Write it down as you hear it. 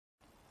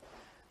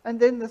And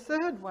then the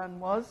third one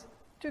was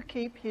to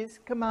keep his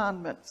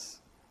commandments.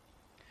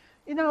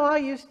 You know, I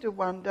used to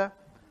wonder,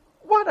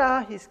 what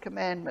are his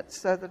commandments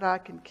so that I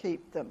can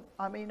keep them?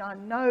 I mean, I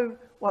know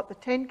what the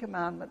 10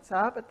 commandments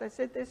are, but they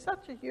said there's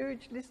such a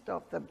huge list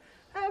of them.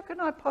 How can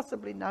I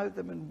possibly know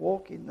them and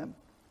walk in them?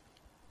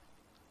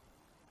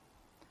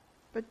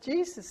 But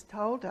Jesus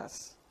told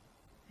us,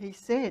 he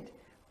said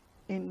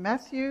in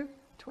Matthew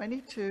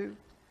 22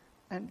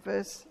 and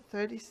verse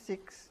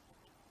 36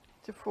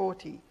 to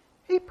 40,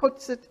 he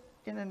puts it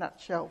in a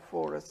nutshell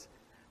for us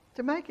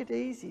to make it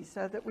easy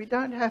so that we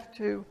don't have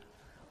to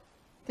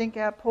think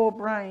our poor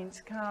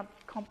brains can't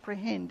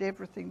comprehend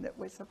everything that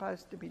we're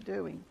supposed to be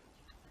doing.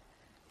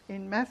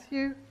 In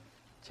Matthew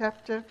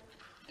chapter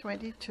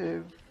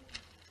 22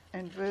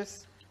 and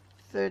verse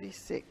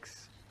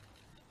 36.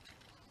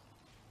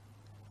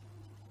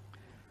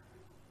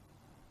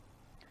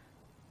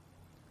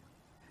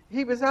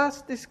 He was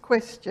asked this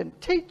question,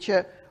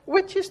 "Teacher,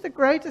 which is the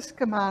greatest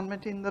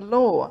commandment in the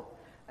law?"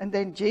 And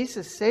then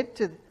Jesus said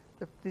to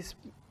this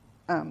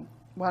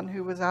one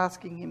who was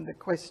asking him the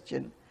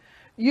question,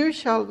 "You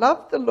shall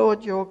love the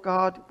Lord your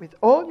God with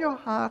all your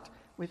heart,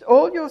 with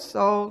all your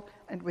soul,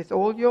 and with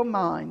all your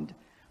mind.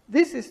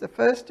 This is the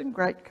first and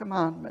great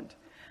commandment.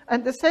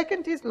 And the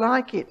second is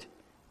like it.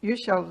 You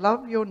shall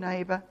love your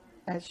neighbour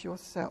as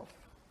yourself.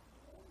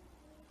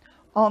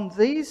 On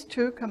these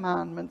 2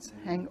 commandments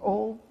hang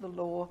all the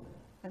law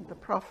and the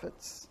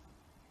prophets."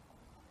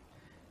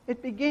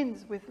 It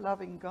begins with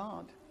loving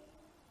God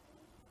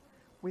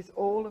with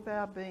all of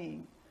our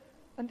being.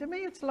 And to me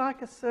it's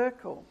like a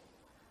circle.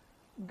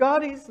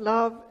 God is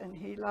love and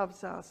he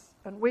loves us.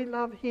 And we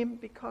love him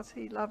because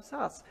he loves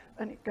us.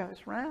 And it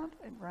goes round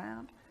and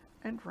round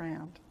and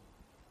round.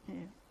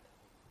 Yeah.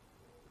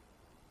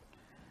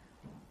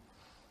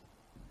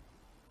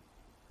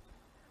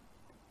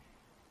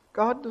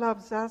 God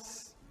loves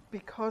us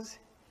because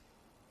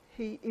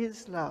he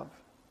is love.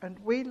 And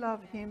we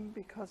love him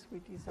because we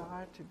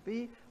desire to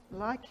be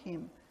like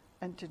him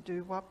and to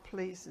do what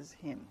pleases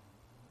him.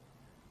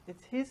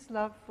 It's his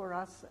love for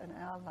us and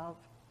our love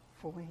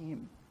for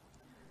him.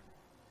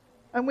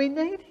 And we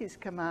need his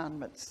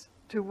commandments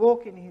to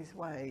walk in his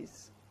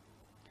ways.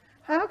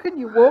 How can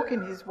you walk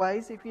in his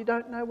ways if you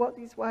don't know what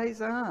his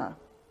ways are?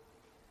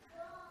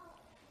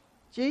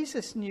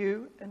 Jesus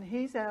knew, and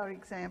he's our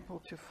example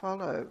to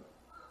follow.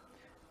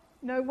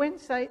 You know, when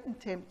Satan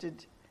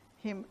tempted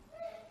him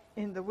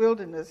in the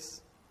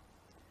wilderness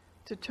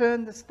to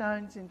turn the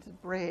stones into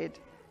bread,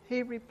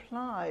 he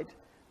replied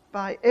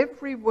by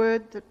every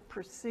word that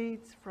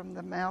proceeds from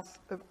the mouth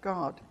of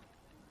God.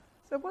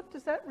 So what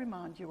does that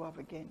remind you of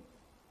again?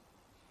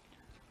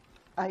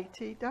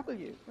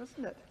 ATW,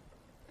 wasn't it?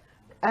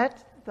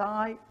 At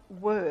thy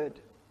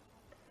word.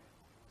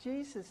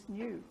 Jesus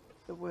knew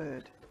the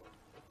word.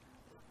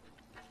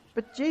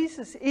 But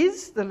Jesus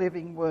is the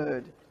living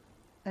word,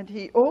 and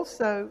he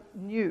also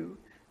knew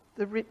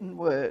the written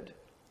word.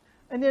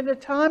 And in a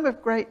time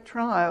of great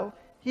trial,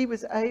 he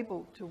was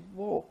able to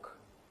walk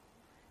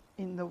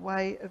in the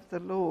way of the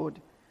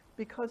Lord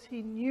because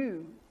he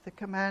knew the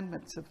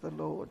commandments of the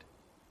Lord.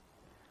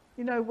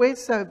 You know, we're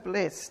so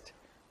blessed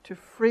to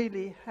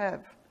freely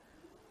have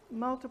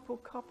multiple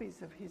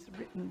copies of his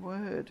written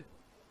word.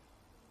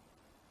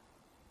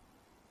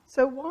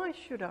 So why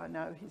should I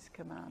know his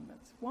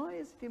commandments? Why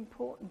is it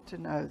important to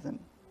know them?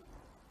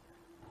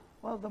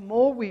 Well, the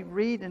more we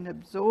read and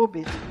absorb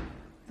it,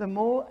 the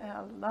more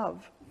our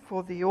love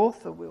for the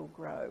author will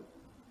grow.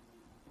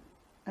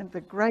 And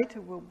the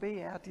greater will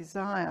be our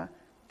desire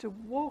to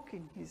walk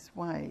in his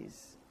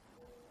ways.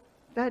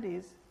 That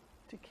is,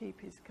 to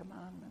keep his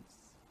commandments.